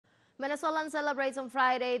Venezuela celebrates on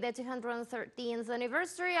Friday the 213th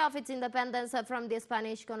anniversary of its independence from the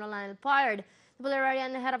Spanish colonial period. The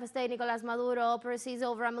Bolivarian head of state Nicolas Maduro presides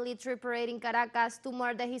over a military parade in Caracas to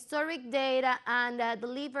mark the historic date and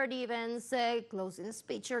deliver the event's closing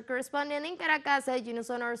speech. Our correspondent in Caracas, Yunus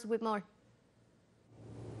Soner, with more.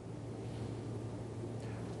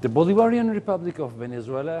 The Bolivarian Republic of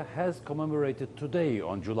Venezuela has commemorated today,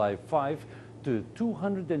 on July 5, the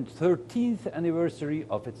 213th anniversary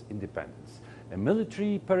of its independence. A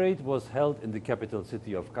military parade was held in the capital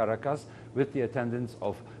city of Caracas with the attendance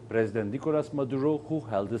of President Nicolas Maduro, who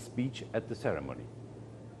held a speech at the ceremony.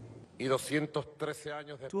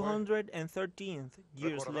 213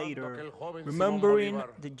 years later, remembering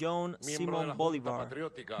the young Simon Bolivar,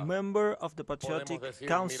 member of the Patriotic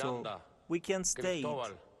Council, we can state,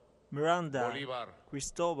 Miranda,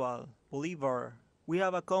 Cristobal, Bolivar, we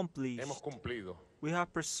have accomplished, we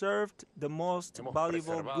have preserved the most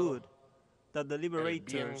valuable good that the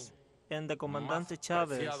liberators and the Comandante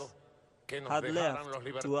Chavez had left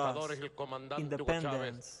to us,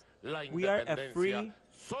 independence. We are a free,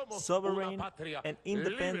 sovereign, and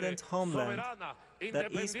independent homeland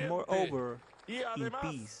that is moreover in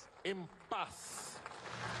peace.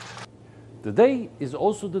 The day is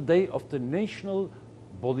also the day of the National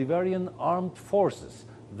Bolivarian Armed Forces.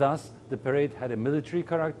 Thus, the parade had a military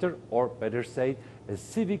character, or better said, a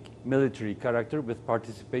civic military character with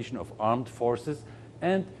participation of armed forces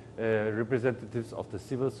and representatives of the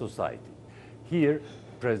civil society. Here,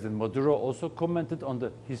 President Maduro also commented on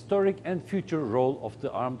the historic and future role of the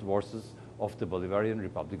armed forces of the Bolivarian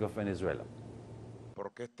Republic of Venezuela.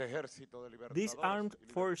 These armed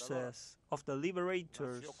forces of the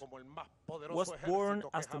liberators was born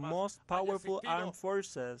as the most powerful armed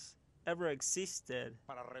forces ever existed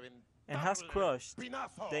and has crushed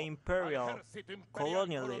the imperial,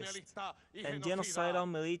 colonialist, and genocidal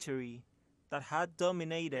military that had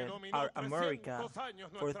dominated our America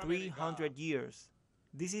for 300 years.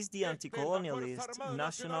 This is the anti-colonialist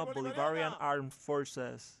National Bolivarian Armed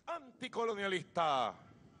Forces.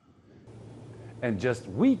 And just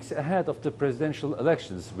weeks ahead of the presidential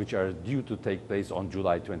elections, which are due to take place on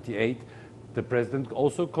July 28, the president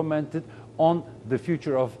also commented on the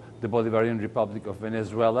future of the Bolivarian Republic of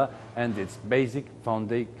Venezuela and its basic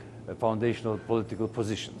foundational political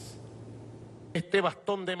positions.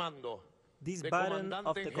 This baton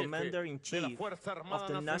of the Commander-in-Chief of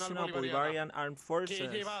the National Bolivarian Armed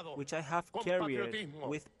Forces, which I have carried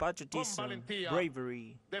with patriotism,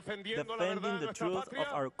 bravery, defending the truth of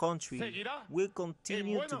our country, will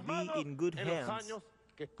continue to be in good hands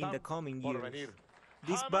in the coming years.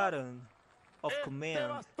 This baton of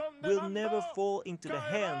command will never fall into the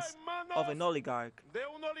hands of an oligarch,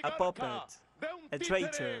 a puppet, a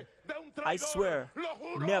traitor. I swear,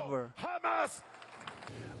 never.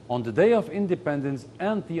 On the day of independence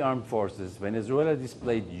and the armed forces, Venezuela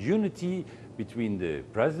displayed unity between the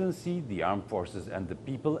presidency, the armed forces, and the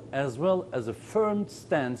people, as well as a firm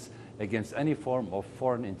stance against any form of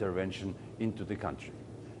foreign intervention into the country.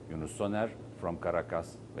 Yunus Soner from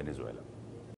Caracas, Venezuela.